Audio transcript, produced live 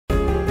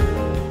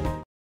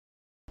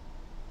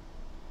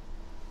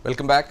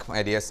Welcome back,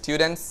 my dear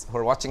students who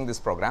are watching this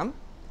program.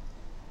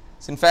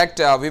 So, in fact,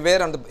 we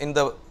were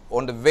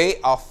on the way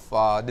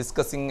of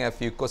discussing a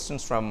few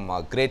questions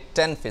from grade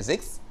 10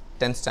 physics,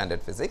 10th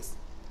standard physics.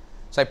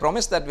 So, I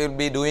promised that we will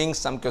be doing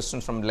some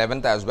questions from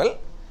 11th as well,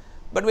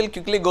 but we will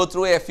quickly go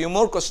through a few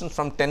more questions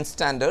from 10th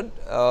standard,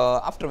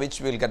 after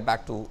which we will get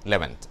back to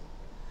 11th.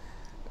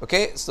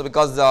 Okay. So,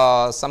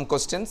 because some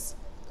questions,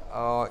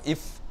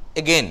 if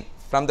again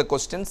from the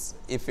questions,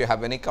 if you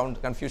have any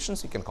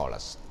confusions, you can call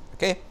us.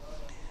 Okay.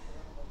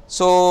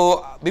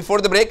 So,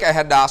 before the break I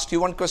had asked you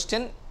one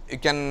question. You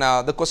can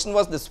the question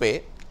was this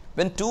way: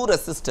 when two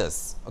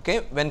resistors,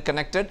 okay, when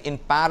connected in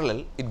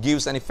parallel, it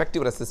gives an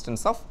effective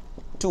resistance of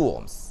 2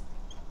 ohms,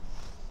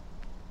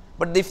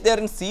 but if they are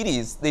in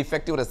series, the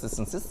effective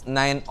resistance is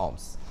 9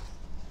 ohms.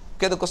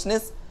 Okay, the question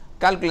is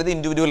calculate the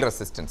individual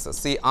resistances.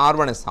 See,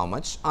 R1 is how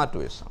much,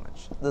 R2 is how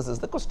much. This is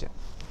the question,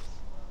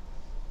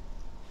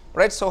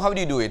 right? So, how do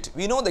you do it?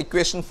 We know the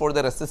equation for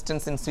the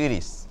resistance in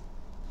series.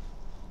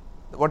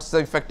 What is the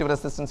effective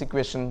resistance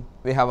equation?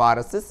 We have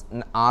RS is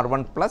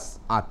R1 plus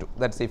R2,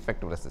 that is the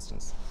effective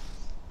resistance,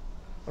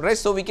 right.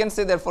 So, we can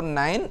say therefore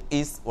 9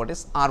 is what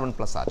is R1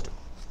 plus R2,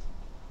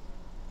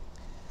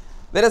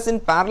 whereas in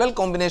parallel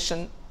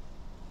combination,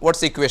 what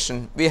is the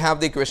equation? We have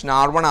the equation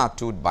R1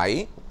 R2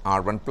 by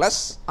R1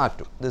 plus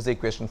R2. This is the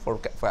equation for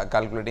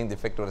calculating the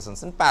effective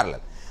resistance in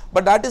parallel,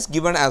 but that is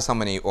given as how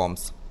many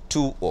ohms?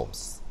 2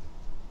 ohms.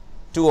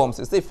 2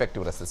 ohms is the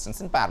effective resistance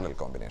in parallel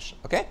combination.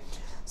 Okay.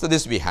 So,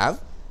 this we have.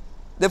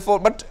 Therefore,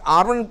 but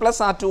R1 plus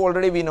R2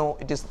 already we know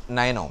it is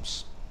 9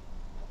 ohms,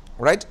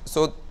 right.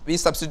 So, we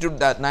substitute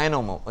that 9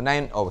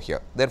 over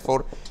here.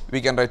 Therefore,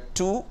 we can write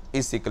 2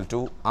 is equal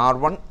to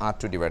R1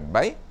 R2 divided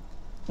by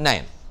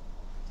 9.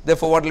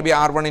 Therefore, what will be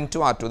R1 into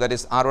R2, that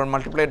is R1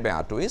 multiplied by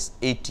R2 is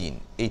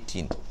 18.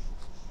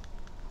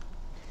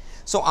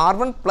 So,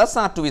 R1 plus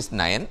R2 is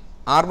 9,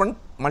 R1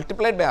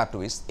 multiplied by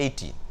R2 is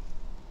 18.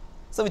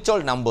 So, which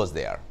all numbers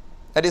they are?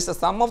 That is the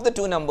sum of the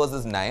two numbers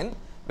is 9,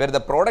 where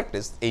the product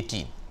is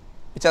 18.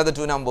 Which are the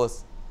two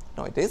numbers?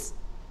 No, it is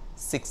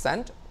 6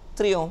 and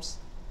 3 ohms.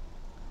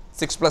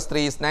 6 plus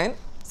 3 is 9,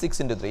 6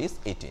 into 3 is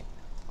 18.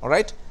 All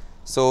right.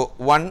 So,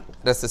 one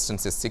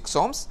resistance is 6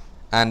 ohms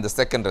and the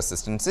second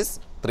resistance is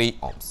 3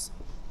 ohms.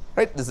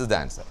 Right. This is the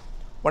answer.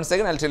 Once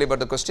again, I will tell you about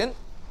the question.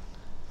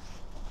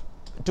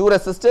 Two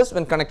resistors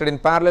when connected in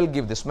parallel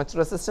give this much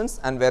resistance,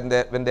 and when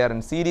they are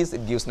in series,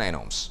 it gives 9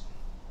 ohms.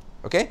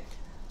 Okay.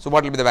 So,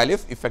 what will be the value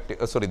of effective,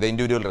 the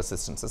individual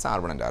resistances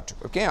R1 and R2.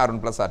 Okay.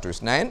 R1 plus R2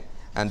 is 9.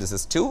 And this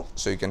is 2.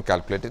 So, you can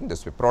calculate it in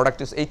this way.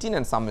 Product is 18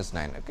 and sum is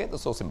 9. Okay,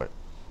 that's so simple.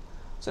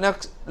 So, now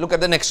look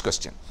at the next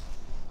question.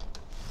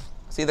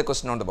 See the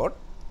question on the board,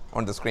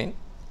 on the screen.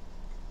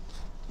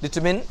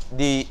 Determine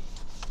the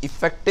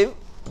effective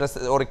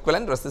or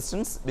equivalent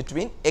resistance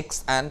between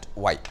X and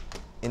Y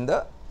in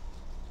the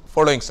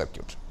following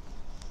circuit.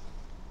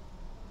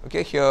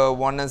 Okay, here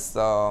one is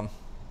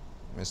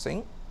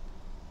missing.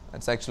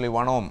 It's actually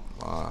 1 ohm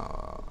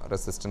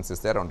resistance is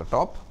there on the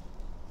top.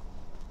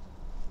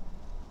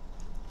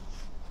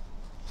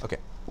 Okay,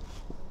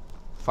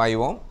 5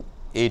 ohm,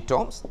 8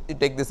 ohms, you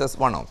take this as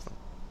 1 ohm.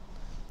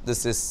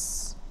 This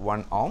is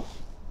 1 ohm,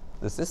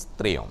 this is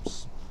 3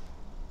 ohms.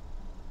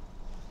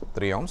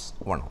 3 ohms,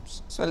 1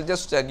 ohms. So, I will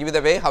just give you the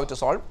way how to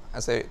solve.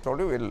 As I told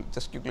you, we will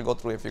just quickly go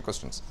through a few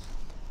questions.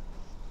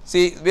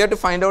 See, we have to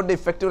find out the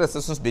effective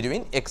resistance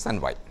between X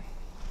and Y.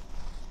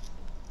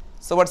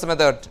 So, what is the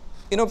method?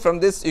 You know,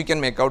 from this you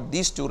can make out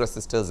these two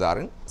resistors are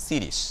in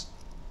series,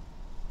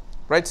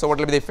 right. So, what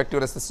will be the effective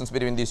resistance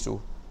between these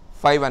two?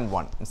 5 and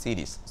 1 in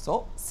series.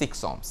 So,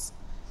 6 ohms.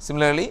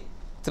 Similarly,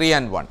 3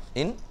 and 1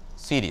 in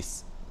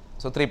series.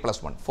 So, 3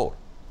 plus 1, 4,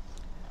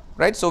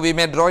 right. So, we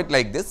may draw it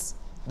like this.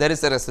 There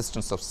is a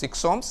resistance of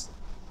 6 ohms.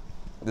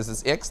 This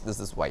is X, this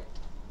is Y.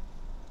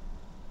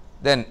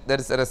 Then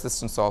there is a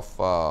resistance of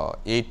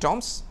 8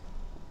 ohms.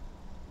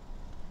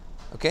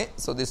 Okay.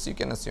 So, this you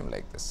can assume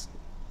like this,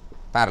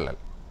 parallel,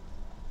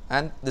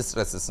 and this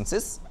resistance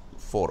is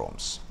 4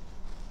 ohms.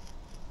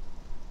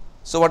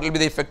 So, what will be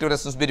the effective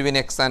resistance between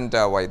X and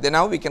Y? Then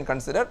now we can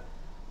consider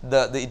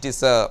it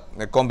is a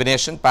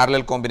combination,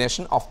 parallel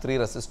combination of 3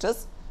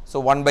 resistors. So,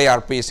 1 by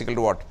Rp is equal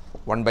to what?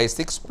 1 by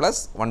 6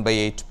 plus 1 by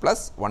 8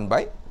 plus 1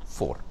 by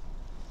 4.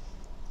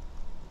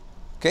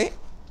 Okay.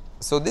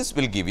 So, this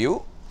will give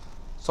you,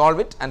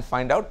 solve it and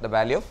find out the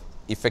value of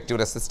effective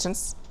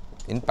resistance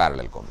in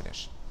parallel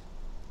combination.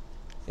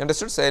 You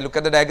understood? So, look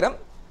at the diagram.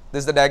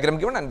 This is the diagram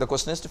given, and the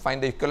question is to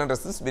find the equivalent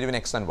resistance between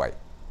X and Y.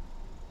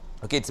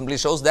 Okay. It simply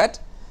shows that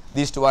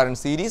these two are in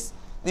series,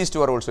 these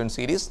two are also in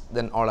series,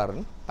 then all are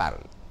in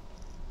parallel.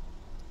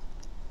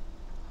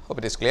 Hope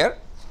it is clear.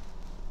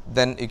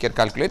 Then you can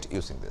calculate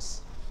using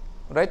this,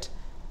 right.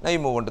 Now, you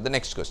move on to the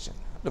next question.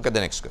 Look at the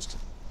next question.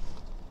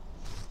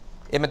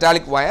 A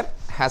metallic wire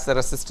has a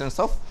resistance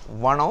of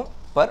 1 ohm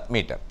per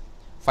meter.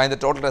 Find the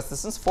total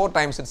resistance 4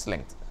 times its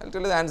length. I will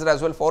tell you the answer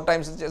as well. 4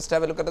 times, just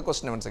have a look at the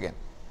question once again.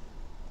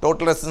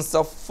 Total resistance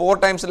of 4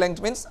 times the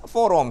length means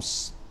 4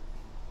 ohms,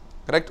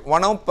 correct,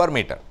 1 ohm per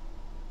meter.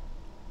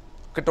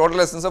 Okay, total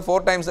resistance of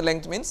 4 times the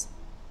length means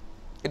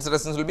its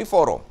resistance will be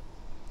 4 ohm.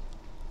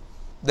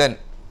 Then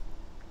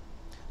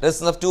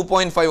resistance of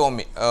 2.5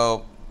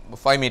 ohm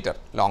 5 meter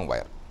long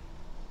wire.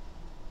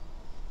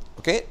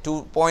 Okay,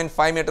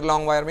 2.5 meter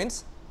long wire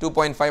means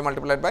 2.5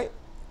 multiplied by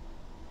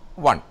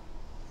 1.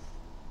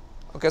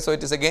 Okay, so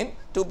it is again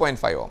 2.5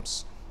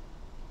 ohms.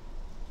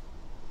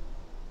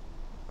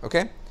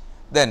 Okay.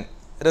 Then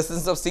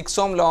resistance of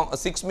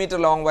 6 meter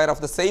long wire of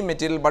the same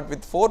material, but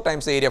with 4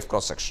 times the area of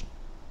cross section.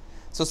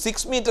 So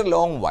 6 meter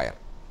long wire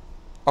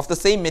of the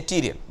same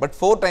material, but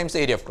 4 times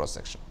the area of cross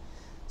section.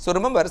 So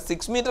remember,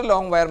 6 meter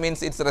long wire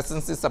means its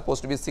resistance is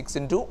supposed to be 6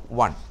 into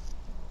 1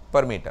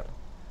 per meter,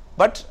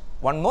 but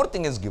one more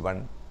thing is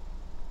given,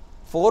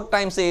 4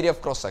 times the area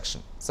of cross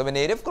section. So when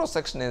area of cross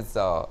section is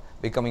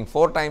becoming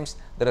 4 times,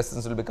 the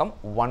resistance will become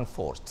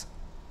 1/4,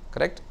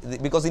 correct,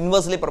 because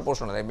inversely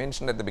proportional, I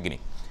mentioned at the beginning.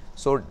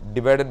 So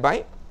divided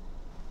by,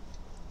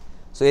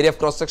 so area of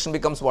cross section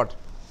becomes what,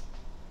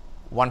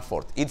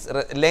 1/4. Its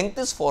length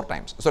is 4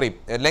 times, sorry,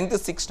 length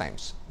is 6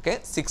 times, okay,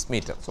 6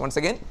 meter. So once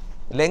again,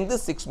 length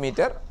is 6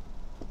 meter.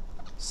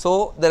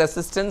 So the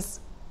resistance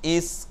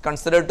is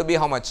considered to be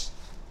how much?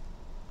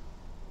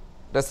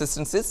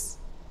 Resistance is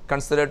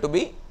considered to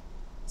be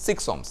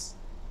 6 ohms,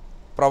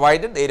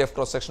 provided the area of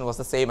cross section was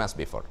the same as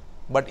before,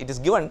 but it is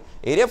given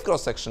area of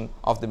cross section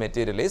of the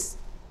material is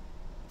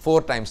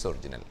 4 times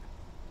original.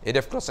 Area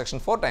of cross section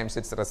 4 times,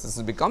 its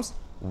resistance becomes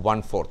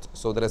 1/4.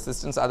 So the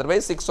resistance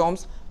otherwise 6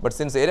 ohms, but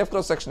since area of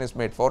cross section is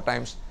made 4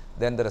 times,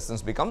 then the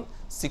resistance becomes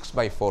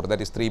 6/4,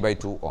 that is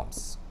 3/2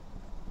 ohms.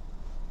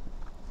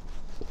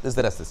 This is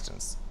the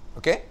resistance.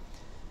 Okay.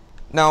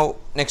 Now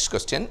next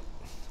question,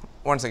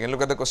 once again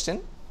look at the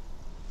question.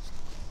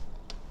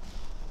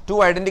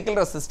 Two identical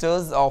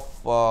resistors of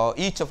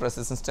each of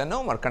resistance 10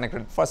 ohm are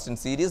connected first in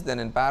series, then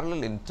in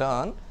parallel in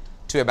turn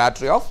to a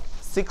battery of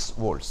 6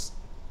 volts.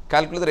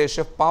 Calculate the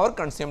ratio of power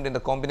consumed in the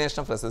combination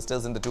of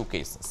resistors in the two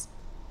cases.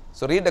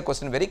 So read the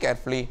question very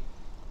carefully.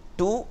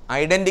 Two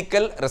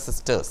identical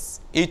resistors,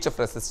 each of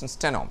resistance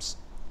 10 ohms,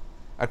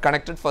 are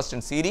connected first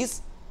in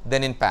series,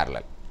 then in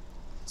parallel.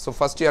 So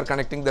first you are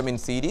connecting them in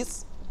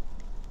series,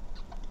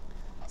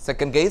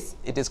 second case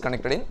it is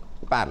connected in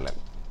parallel.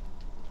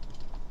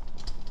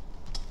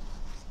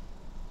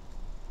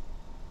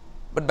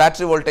 But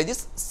battery voltage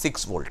is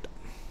 6 volt.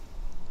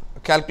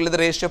 Calculate the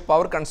ratio of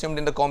power consumed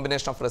in the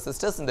combination of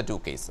resistors in the two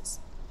cases.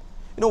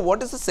 You know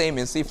what is the same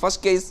is, see,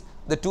 first case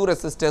the two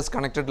resistors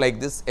connected like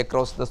this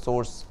across the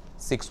source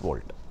 6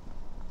 volt.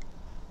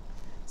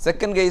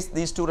 Second case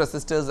these two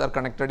resistors are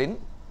connected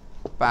in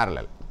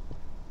parallel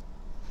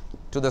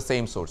to the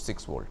same source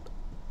 6 volt.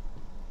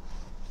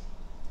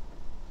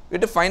 We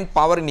have to find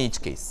power in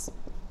each case.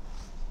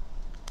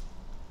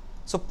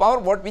 So power,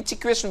 which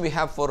equation we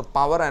have for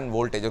power and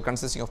voltage, or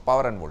consisting of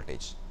power and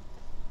voltage?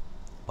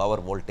 Power,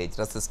 voltage,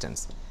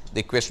 resistance. The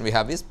equation we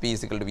have is P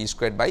is equal to V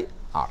squared by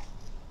R.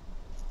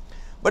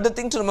 But the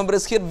thing to remember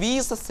is here V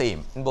is the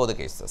same in both the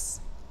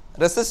cases.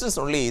 Resistance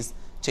only is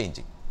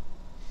changing.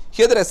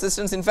 Here the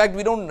resistance, in fact,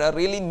 we don't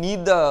really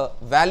need the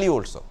value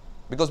also,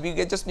 because we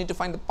just need to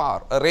find the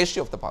power, a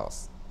ratio of the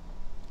powers.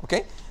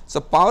 Okay.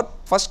 So power,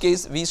 first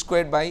case V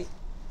squared by,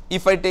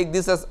 if I take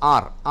this as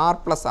R, R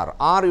plus R,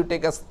 R you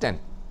take as 10.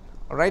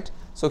 All right.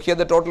 So here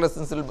the total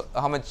resistance will be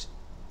how much?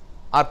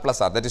 R plus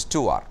R, that is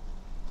 2R.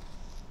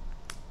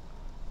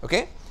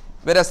 Okay.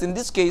 Whereas in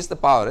this case the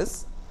power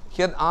is,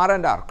 here R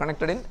and R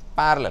connected in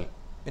parallel.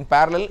 In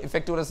parallel,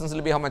 effective resistance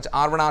will be how much?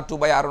 R1 R2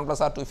 by R1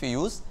 plus R2. If you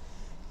use,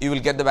 you will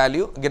get the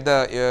value,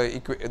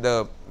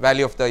 the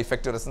value of the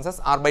effective resistance as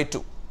R by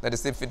 2. That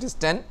is, if it is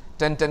 10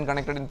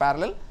 connected in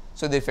parallel,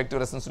 so the effective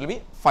resistance will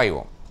be 5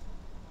 ohm.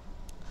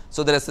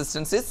 So the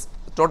resistance is,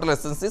 total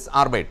resistance is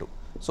R by 2.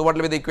 So what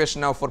will be the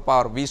equation now for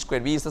power? V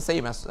squared, V is the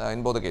same as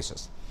in both the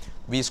cases,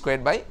 V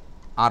squared by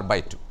R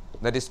by 2,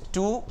 that is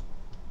 2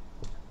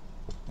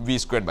 V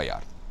squared by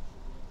R.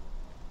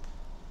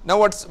 Now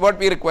what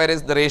we require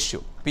is the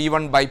ratio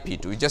P1 by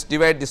P2. We just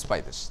divide this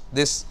by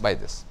this by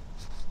this.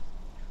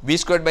 V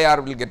squared by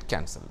R will get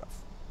cancelled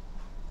off,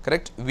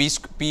 correct?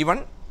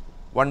 P1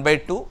 1 by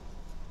 2,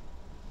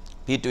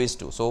 P2 is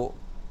 2. So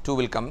 2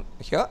 will come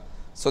here.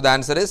 So the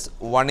answer is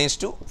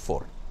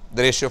 1:4.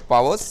 The ratio of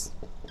powers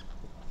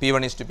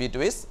P1 is to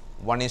P2 is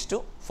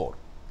 1:4.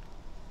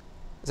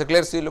 Is it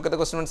clear? So you look at the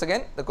question once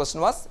again. The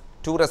question was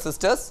two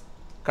resistors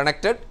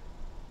connected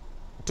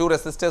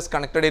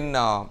in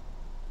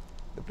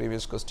the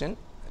previous question.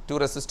 Two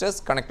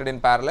resistors connected in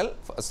parallel,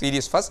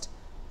 series first,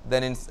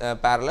 then in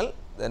parallel,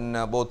 then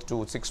both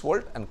to 6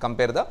 volt, and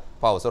compare the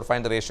powers or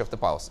find the ratio of the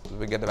powers.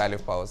 We get the value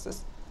of powers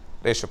is,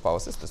 ratio of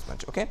powers is this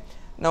much. Okay.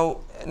 Now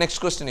next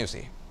question you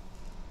see.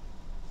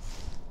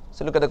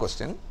 So look at the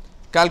question.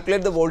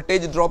 Calculate the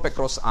voltage drop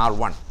across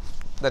R1.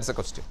 That is the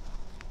question.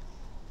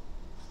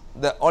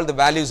 All the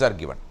values are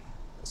given.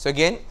 So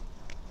again,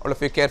 all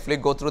of you carefully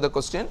go through the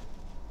question.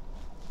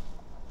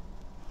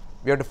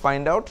 We have to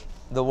find out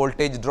the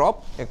voltage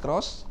drop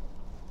across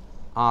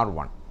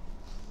R1.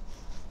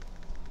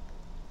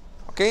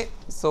 Okay.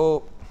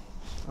 So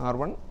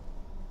R1,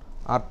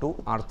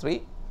 R2,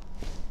 R3,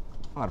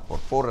 R4,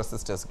 4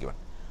 resistors given.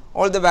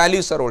 All the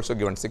values are also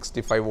given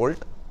 65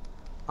 volt,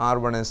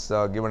 R1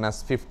 is given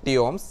as 50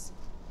 ohms,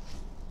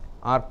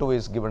 R2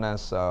 is given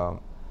as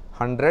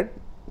 100,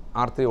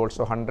 R3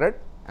 also 100,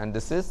 and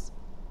this is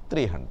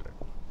 300.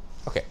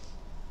 Okay.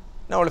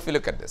 Now, if you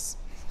look at this,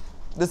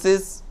 this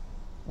is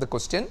the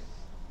question.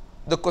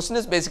 The question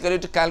is basically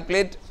to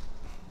calculate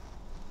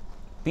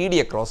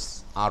PD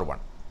across R1.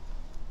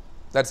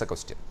 That is the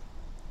question.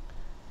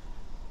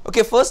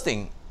 Okay, first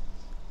thing,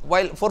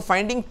 while for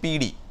finding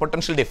PD,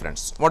 potential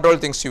difference, what all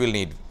things you will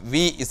need?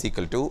 V is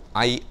equal to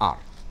IR.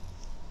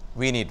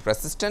 We need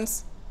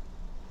resistance,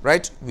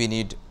 right? We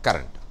need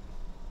current.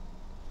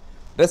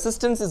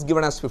 Resistance is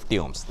given as 50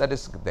 ohms, that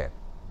is there.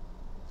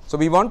 So,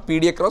 we want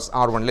PD across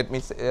R1, let me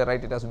say,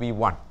 write it as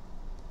V1.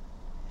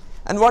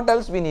 And what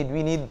else we need?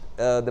 We need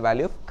the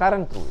value of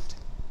current through it.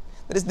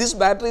 That is, this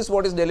battery is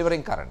what is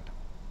delivering current.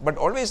 But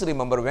always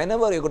remember,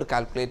 whenever you are going to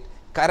calculate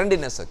current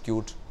in a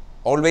circuit,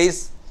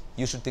 always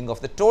you should think of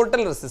the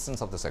total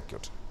resistance of the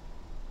circuit.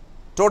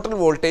 Total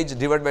voltage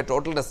divided by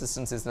total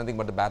resistance is nothing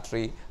but the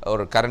battery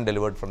or current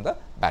delivered from the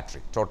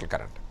battery, total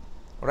current,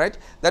 right.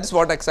 That is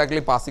what exactly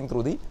passing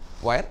through the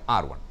wire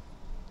R1.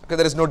 Okay,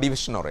 there is no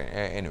division or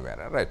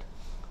anywhere, right.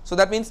 So,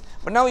 that means,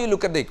 but now you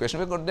look at the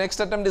equation, the next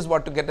attempt is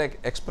what to get an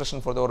expression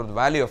for the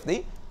value of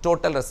the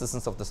total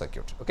resistance of the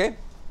circuit. Okay.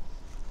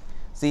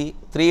 See,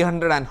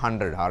 300 and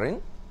 100 are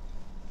in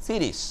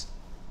series.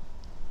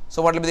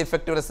 So, what will be the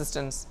effective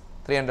resistance?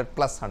 300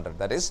 plus 100,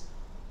 that is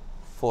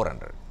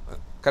 400,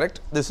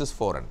 correct. This is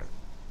 400.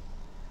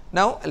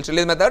 Now, I will tell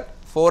you the method.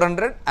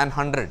 400 and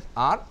 100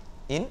 are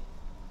in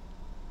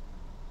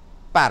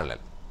parallel,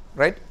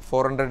 right.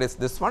 400 is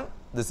this one,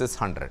 this is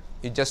 100.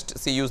 You just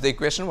see, use the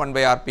equation 1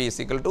 by Rp is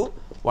equal to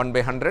 1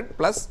 by 100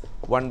 plus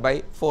 1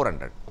 by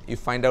 400. You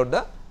find out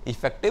the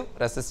effective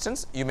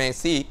resistance. You may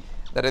see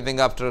that I think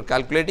after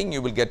calculating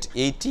you will get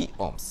 80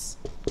 ohms.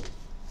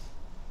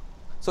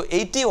 So,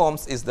 80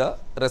 ohms is the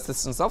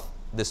resistance of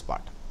this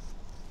part,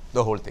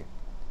 the whole thing.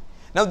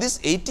 Now, this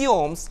 80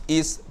 ohms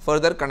is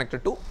further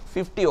connected to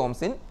 50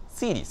 ohms in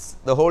series.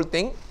 The whole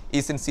thing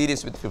is in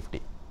series with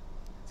 50.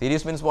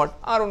 Series means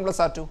what? R1 plus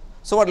R2.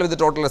 So, what will be the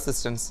total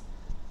resistance?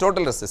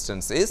 Total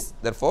resistance is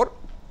therefore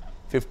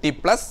 50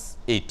 plus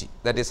 80,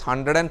 that is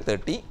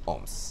 130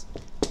 ohms.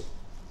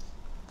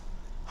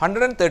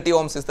 130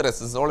 ohms is the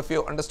resistance. All of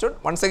you understood?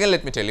 Once again,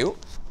 let me tell you,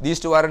 these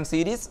two are in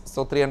series.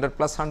 So, 300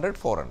 plus 100,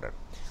 400.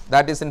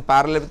 That is in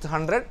parallel with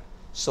 100.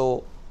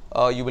 So,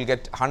 you will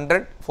get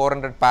 100,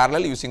 400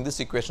 parallel. Using this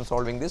equation,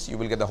 solving this, you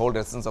will get the whole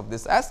resistance of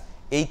this as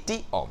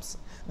 80 ohms.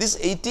 This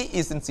 80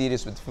 is in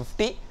series with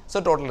 50.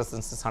 So, total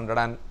resistance is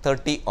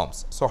 130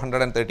 ohms. So,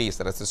 130 is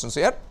the resistance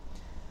here.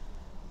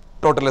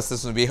 Total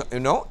resistance, we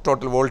know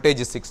total voltage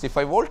is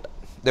 65 volt.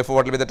 Therefore,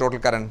 what will be the total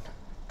current?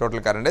 Total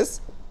current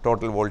is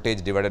total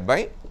voltage divided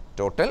by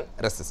total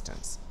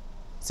resistance.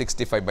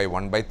 65 by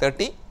 1 by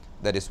 30,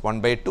 that is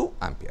 1 by 2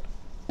 ampere.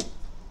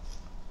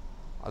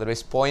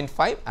 Otherwise,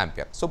 0.5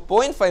 ampere. So,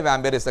 0.5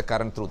 ampere is the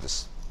current through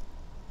this.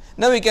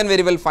 Now, we can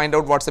very well find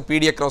out what is the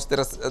PD across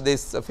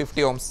this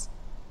 50 ohms.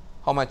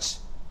 How much?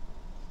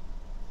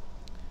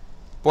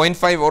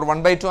 0.5 or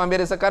 1 by 2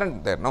 ampere is the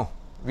current there. No,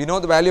 we know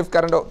the value of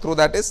current through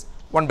that is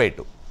 1 by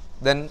 2.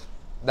 Then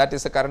that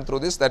is the current through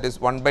this, that is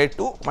 1 by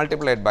 2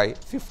 multiplied by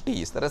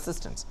 50 is the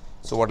resistance.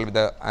 So, what will be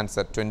the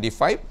answer?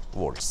 25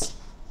 volts.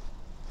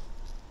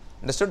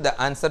 Understood? The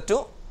answer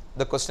to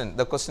the question.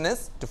 The question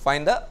is to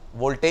find the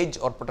voltage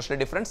or potential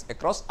difference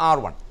across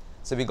R1.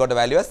 So, we got the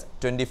value as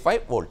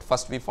 25 volt.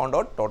 First we found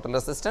out total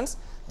resistance,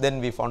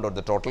 then we found out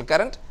the total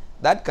current.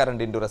 That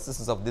current into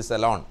resistance of this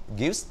alone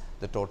gives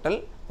the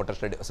total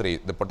potential,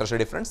 the potential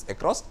difference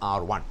across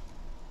R1.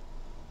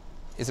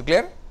 Is it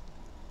clear?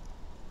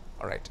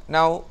 All right.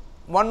 Now,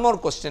 one more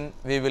question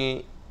we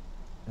will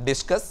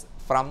discuss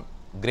from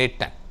grade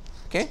 10.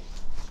 Okay.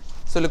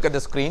 So, look at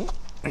the screen.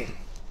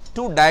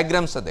 Two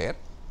diagrams are there.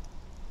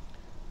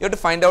 You have to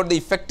find out the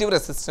effective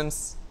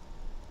resistance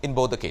in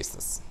both the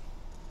cases.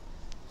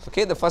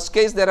 Okay. The first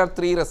case, there are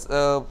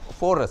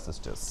 4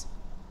 resistors.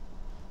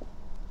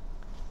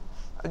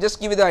 I will just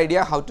give you the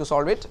idea how to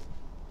solve it.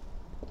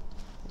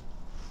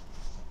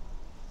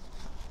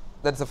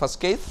 That is the first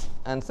case,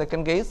 and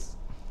second case,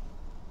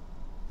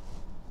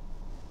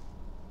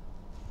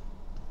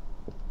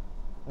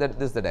 that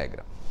this is the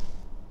diagram.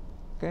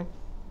 Okay,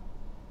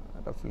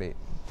 roughly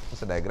this is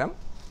the diagram.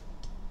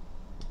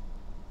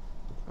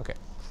 Okay,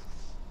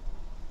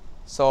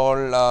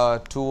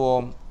 solve 2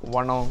 ohm,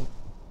 1 ohm,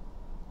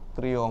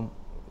 3 ohm,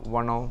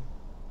 1 ohm.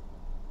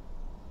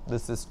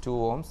 This is 2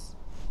 ohms,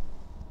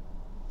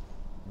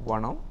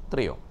 1 ohm,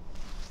 3 ohm.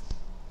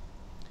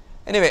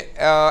 Anyway,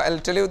 I will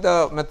tell you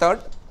the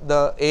method.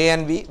 The A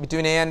and B,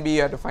 between A and B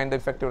you have to find the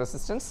effective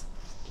resistance.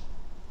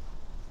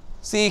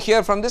 See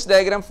here from this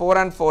diagram, 4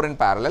 and 4 in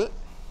parallel.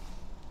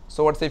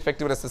 So, what is the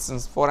effective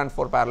resistance? 4 and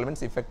 4 parallel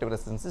means effective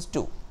resistance is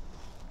 2.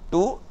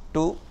 2,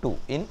 2, 2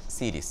 in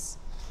series.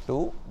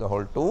 2, the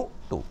whole 2,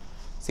 2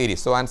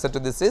 series. So, answer to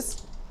this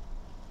is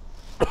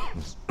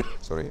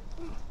sorry,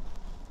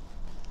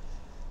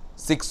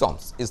 6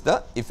 ohms is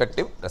the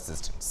effective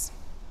resistance,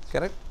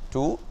 correct.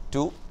 2,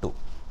 2, 2.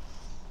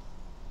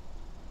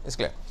 Is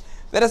clear.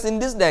 Whereas in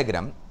this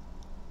diagram,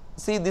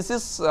 see, this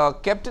is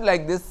kept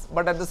like this,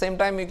 but at the same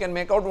time you can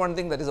make out one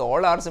thing, that is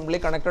all are simply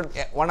connected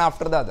one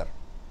after the other.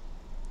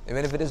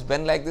 Even if it is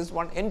bent like this,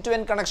 one end to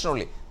end connection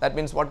only. That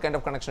means what kind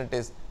of connection it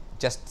is?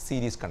 Just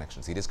series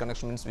connection. Series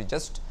connection means we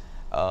just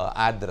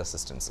add the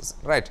resistances,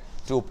 right?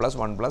 2 plus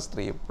 1 plus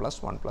 3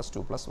 plus 1 plus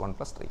 2 plus 1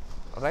 plus 3,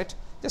 right?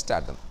 Just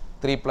add them.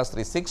 3 plus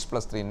 3 6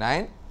 plus 3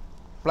 9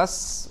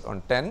 plus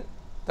 1 10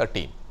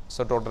 13.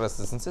 So total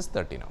resistance is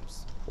 13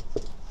 ohms,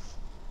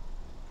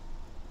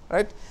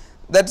 right?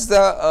 That is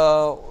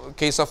the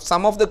case of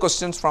some of the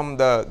questions from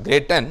the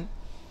grade 10.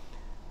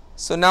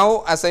 So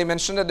now, as I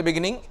mentioned at the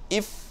beginning,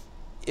 if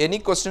any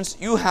questions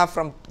you have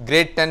from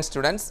grade 10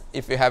 students,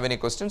 if you have any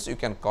questions, you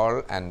can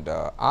call and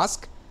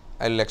ask.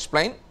 I will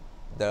explain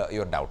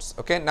your doubts.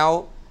 Okay.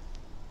 Now,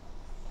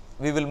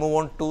 we will move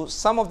on to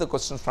some of the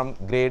questions from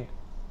grade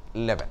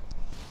 11.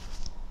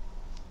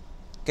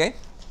 Okay.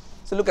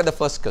 So, look at the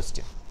first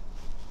question.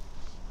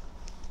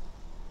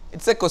 It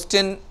is a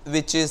question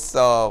which is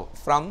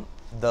from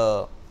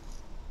the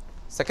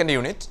second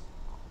unit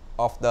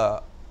of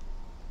the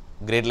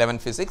grade 11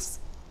 physics.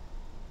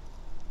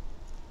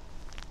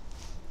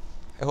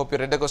 I hope you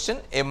read the question.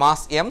 A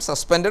mass m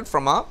suspended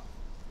from a,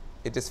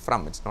 it is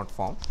from, it is not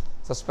from,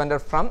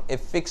 suspended from a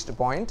fixed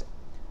point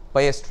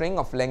by a string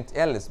of length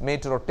L is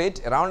made to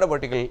rotate around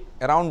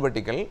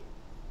vertical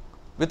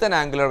with an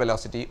angular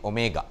velocity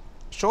omega.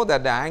 Show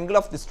that the angle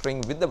of the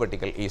string with the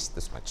vertical is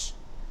this much.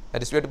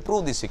 That is, we have to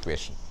prove this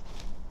equation.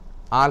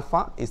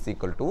 Alpha is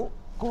equal to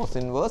cos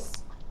inverse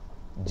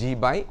g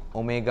by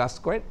omega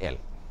squared L.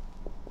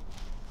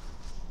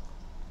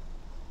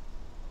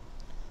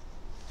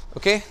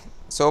 Okay.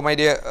 So, my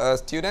dear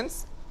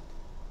students,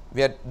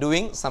 we are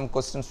doing some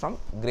questions from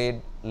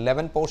grade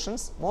 11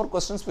 portions. More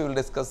questions we will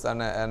discuss on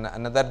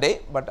another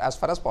day, but as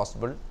far as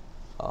possible,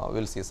 we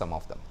will see some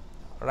of them,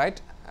 right?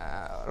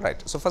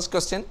 Right. So, first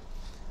question,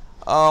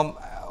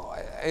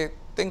 I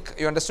think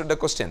you understood the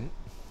question.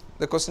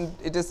 The question,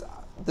 it is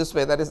this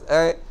way, that is,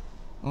 a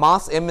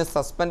mass m is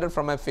suspended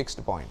from a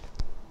fixed point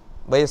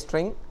by a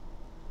string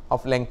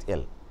of length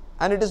L,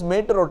 and it is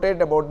made to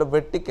rotate about the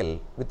vertical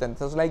with an,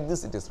 so like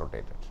this it is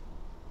rotated,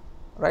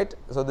 right.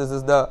 So, this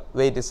is the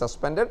way it is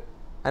suspended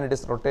and it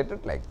is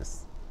rotated like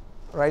this,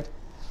 right.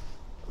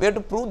 We have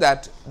to prove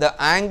that the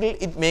angle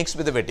it makes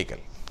with the vertical,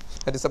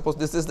 that is, suppose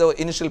this is the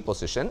initial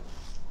position,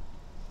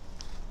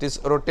 it is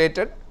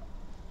rotated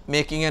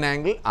making an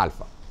angle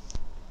alpha.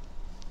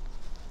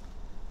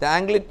 The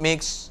angle it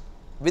makes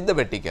with the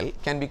vertical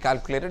can be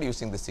calculated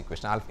using this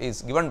equation. Alpha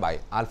is given by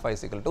alpha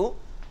is equal to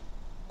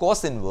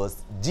cos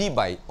inverse g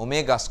by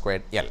omega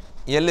squared L.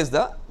 L is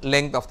the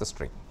length of the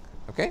string.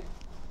 Okay.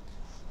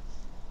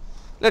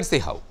 Let us see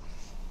how.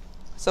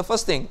 So,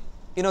 first thing,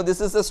 you know, this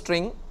is the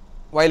string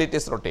while it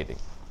is rotating.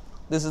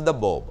 This is the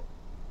bob.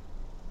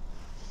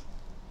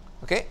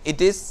 Okay.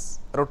 It is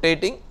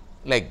rotating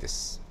like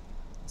this,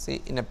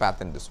 see, in a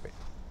path in this way.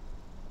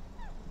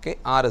 Okay.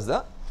 R is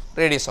the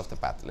radius of the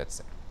path, let us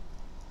say.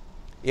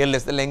 L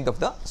is the length of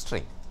the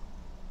string,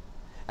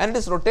 and it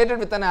is rotated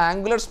with an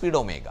angular speed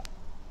omega.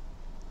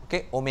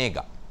 Okay.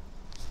 Omega,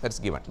 that is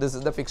given. This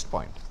is the fixed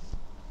point.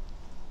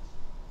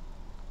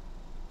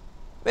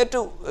 Where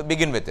to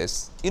begin with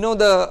is, you know,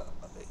 the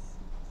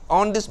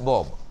on this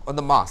bob, on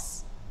the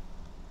mass,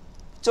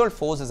 which all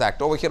forces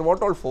act over here,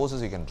 what all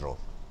forces you can draw?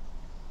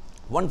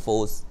 One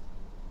force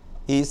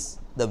is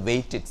the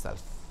weight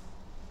itself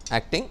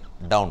acting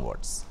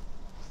downwards.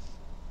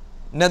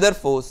 Another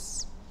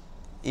force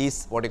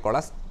is what you call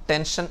as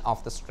tension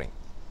of the string.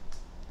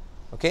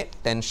 Okay,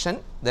 tension,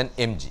 then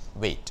mg,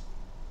 weight.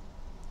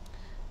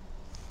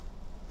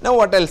 Now,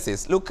 what else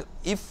is, look,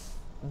 if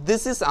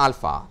this is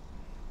alpha,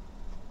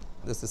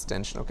 this is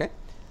tension, okay.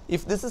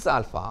 If this is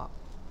alpha,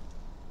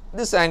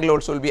 this angle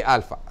also will be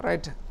alpha,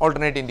 right,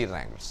 alternate interior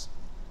angles,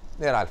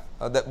 they are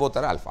alpha, both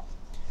are alpha.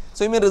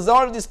 So, you may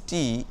resolve this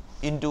T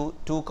into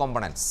two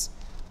components.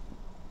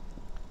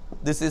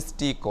 This is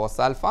T cos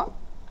alpha,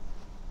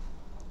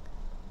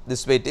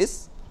 this weight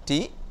is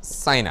T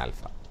sin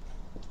alpha.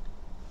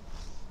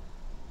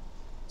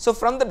 So,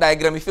 from the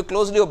diagram, if you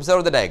closely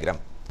observe the diagram,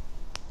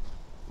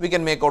 we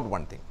can make out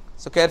one thing.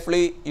 So,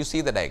 carefully you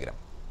see the diagram.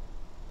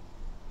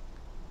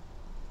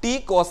 T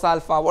cos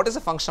alpha, what is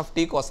the function of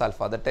T cos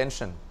alpha? The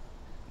tension,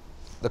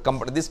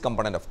 this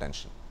component of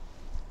tension.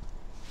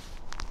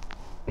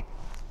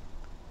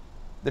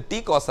 The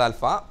T cos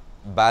alpha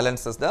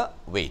balances the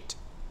weight,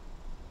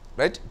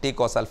 right. T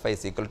cos alpha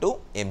is equal to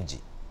mg.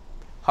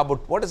 How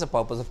about what is the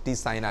purpose of T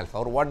sin alpha,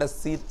 or what does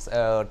T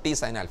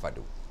sin alpha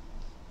do?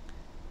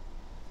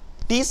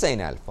 T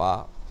sin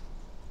alpha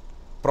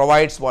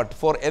provides what?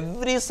 For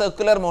every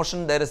circular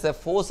motion there is a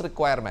force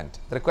requirement.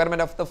 The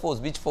requirement of the force,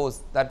 which force?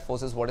 That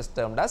force is what is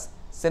termed as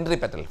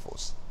centripetal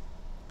force,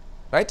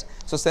 right.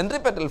 So,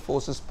 centripetal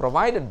force is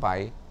provided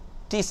by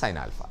T sin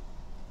alpha.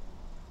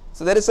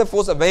 So, there is a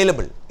force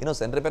available, you know,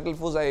 centripetal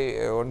force,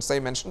 once I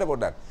mentioned about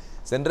that.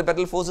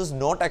 Centripetal force is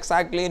not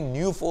exactly a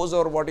new force,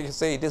 or what you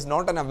say, it is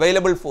not an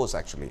available force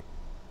actually.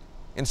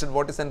 Instead,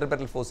 what is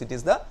centripetal force? It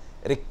is the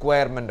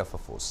requirement of a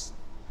force.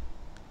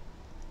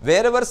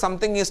 Wherever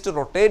something is to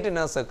rotate in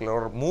a circular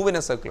or move in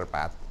a circular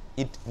path,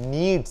 it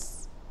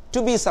needs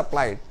to be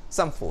supplied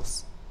some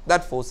force.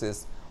 That force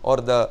is, or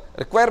the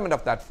requirement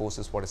of that force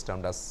is what is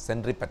termed as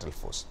centripetal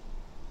force.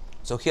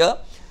 So, here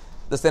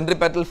the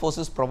centripetal force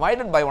is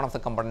provided by one of the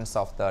components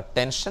of the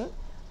tension,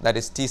 that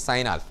is T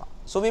sin alpha.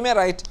 So, we may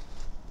write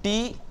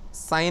T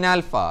sin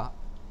alpha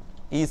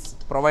is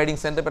providing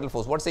centripetal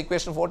force. What is the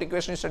equation? What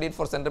equation you studied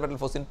for centripetal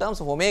force? In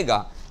terms of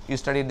omega, you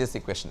studied this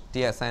equation.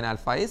 T sin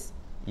alpha is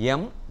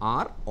m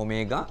r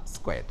omega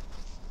squared.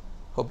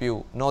 Hope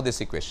you know this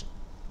equation.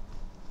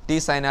 T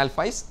sin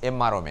alpha is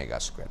m r omega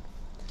squared.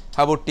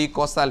 How about T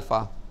cos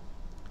alpha?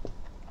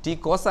 T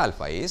cos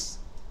alpha is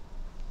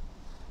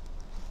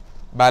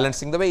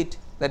balancing the weight,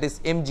 that is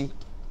mg.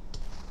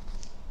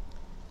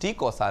 T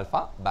cos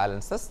alpha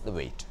balances the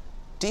weight.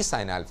 T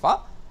sin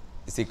alpha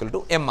is equal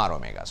to m r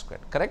omega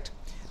squared, correct?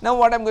 Now,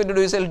 what I am going to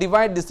do is I will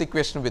divide this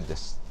equation with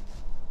this,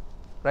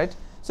 right.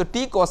 So,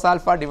 T cos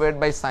alpha divided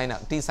by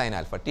T sin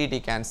alpha, T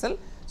cancel.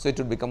 So, it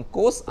would become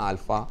cos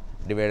alpha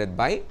divided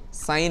by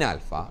sin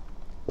alpha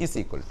is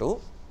equal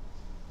to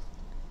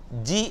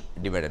G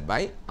divided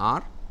by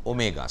R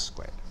omega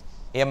squared,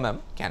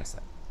 cancel.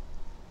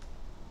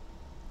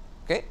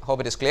 Okay,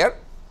 hope it is clear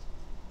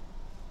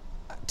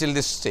till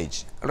this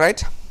stage,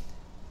 right.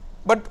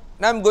 But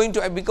now I am going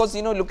to, because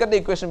look at the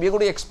equation, we are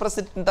going to express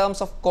it in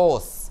terms of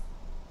cos.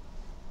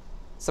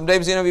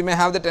 Sometimes we may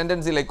have the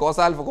tendency like cos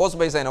alpha, cos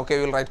by sin, okay,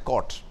 we will write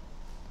cot,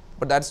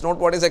 but that is not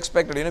what is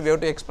expected, we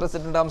have to express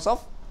it in terms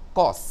of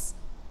cos.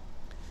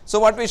 So,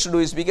 what we should do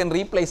is we can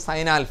replace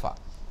sin alpha.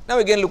 Now,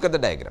 again look at the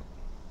diagram.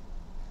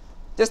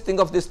 Just think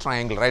of this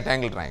triangle, right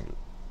angle triangle.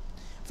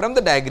 From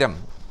the diagram,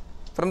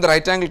 from the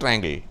right angle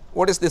triangle,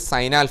 what is this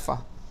sin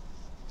alpha?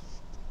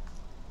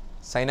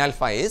 Sin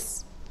alpha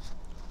is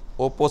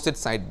opposite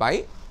side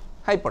by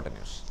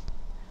hypotenuse.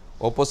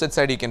 Opposite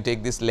side you can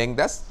take this length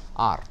as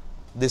r,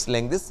 this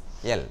length is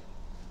L.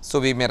 So,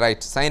 we may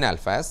write sin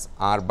alpha as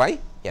r by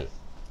L,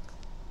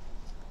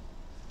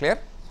 clear?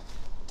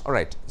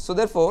 Alright. So,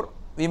 therefore,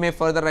 we may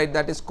further write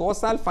that is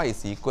cos alpha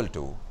is equal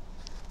to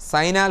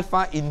sin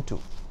alpha into,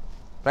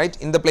 right,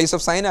 in the place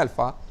of sin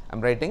alpha I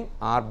am writing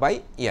r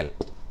by L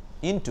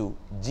into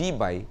G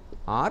by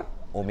r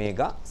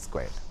omega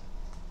squared,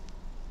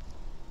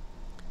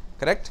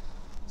 correct.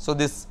 So,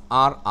 this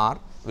r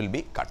will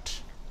be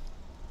cut.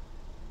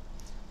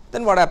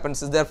 Then what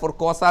happens is, therefore,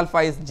 cos alpha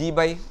is G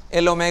by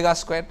L omega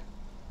squared,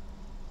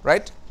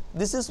 right.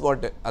 This is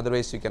what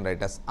otherwise you can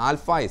write as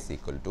alpha is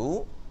equal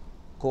to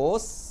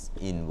cos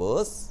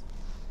inverse,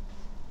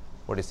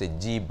 what is it,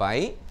 G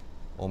by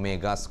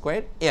omega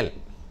squared L.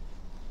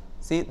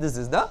 See, this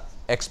is the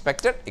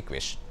expected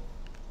equation.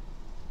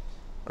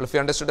 Well, if you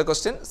understood the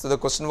question, so the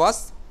question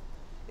was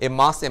a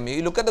mass m.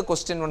 You look at the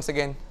question once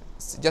again,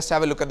 just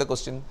have a look at the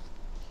question.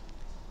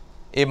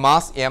 A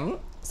mass m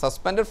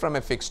suspended from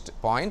a fixed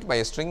point by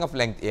a string of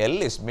length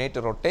L is made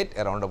to rotate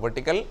around a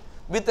vertical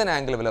with an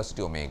angular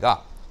velocity omega.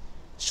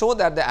 Show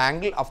that the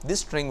angle of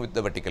this string with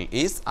the vertical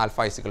is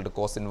alpha is equal to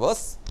cos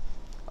inverse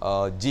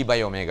G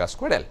by omega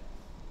squared L.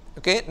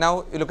 Okay.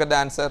 Now, you look at the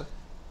answer,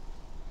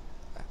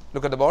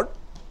 look at the board.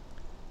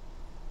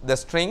 The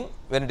string,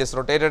 when it is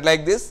rotated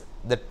like this,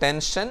 the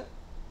tension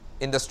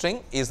in the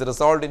string is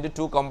resolved into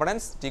two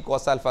components, T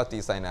cos alpha,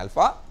 T sin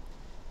alpha.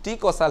 T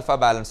cos alpha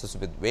balances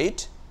with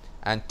weight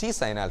and T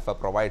sin alpha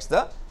provides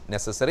the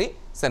necessary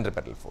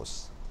centripetal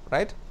force,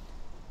 right.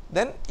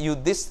 Then you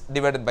this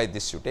divided by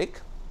this you take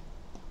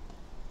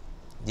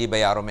G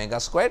by r omega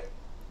squared,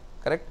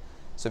 correct.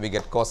 So, we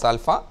get cos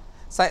alpha,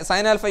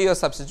 sin alpha you are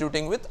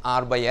substituting with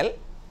r by L,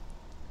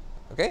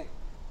 okay.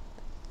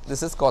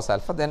 This is cos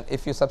alpha, then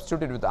if you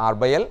substitute it with r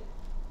by L,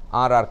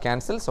 r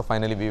cancel. So,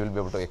 finally, we will be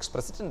able to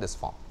express it in this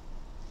form.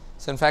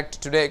 So, in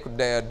fact, today I could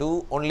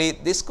do only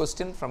this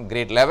question from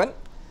grade 11.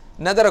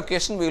 Another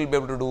occasion we will be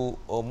able to do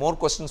more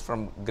questions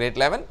from grade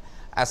 11.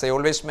 As I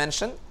always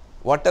mention,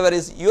 whatever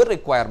is your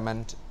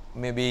requirement,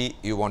 maybe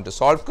you want to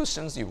solve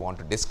questions, you want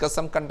to discuss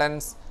some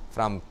contents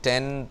from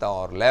 10th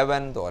or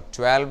 11th or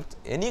 12th,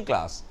 any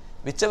class,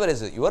 whichever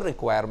is your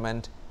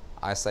requirement.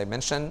 As I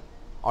mentioned,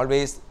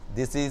 always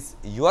this is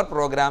your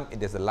program,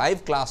 it is a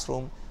live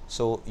classroom.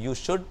 So, you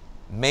should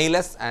mail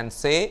us and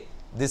say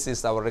this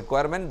is our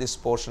requirement, these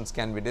portions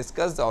can be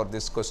discussed or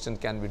this question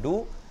can we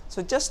do.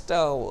 So, just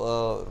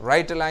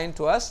write a line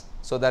to us,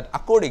 so that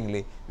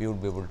accordingly we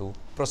would be able to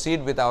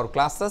proceed with our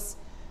classes.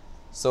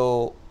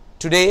 So,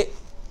 today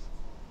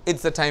it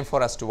is the time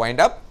for us to wind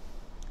up.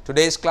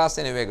 Today's class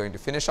anyway we are going to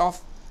finish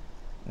off.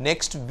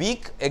 Next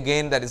week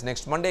again, that is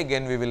next Monday,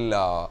 again we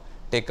will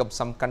take up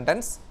some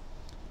contents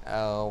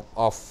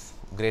of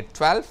grade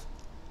 12.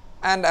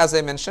 And as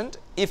I mentioned,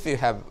 if you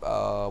have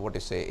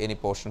any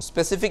portion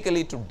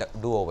specifically to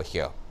do over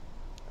here,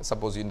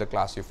 suppose in the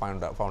class you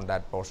found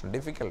that portion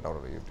difficult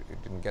or you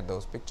did not get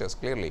those pictures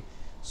clearly.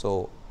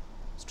 So,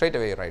 straight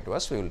away write to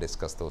us, we will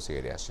discuss those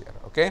areas here.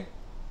 Okay.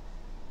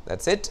 That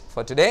is it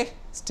for today.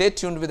 Stay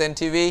tuned with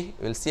NTV,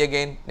 we will see you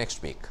again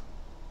next week.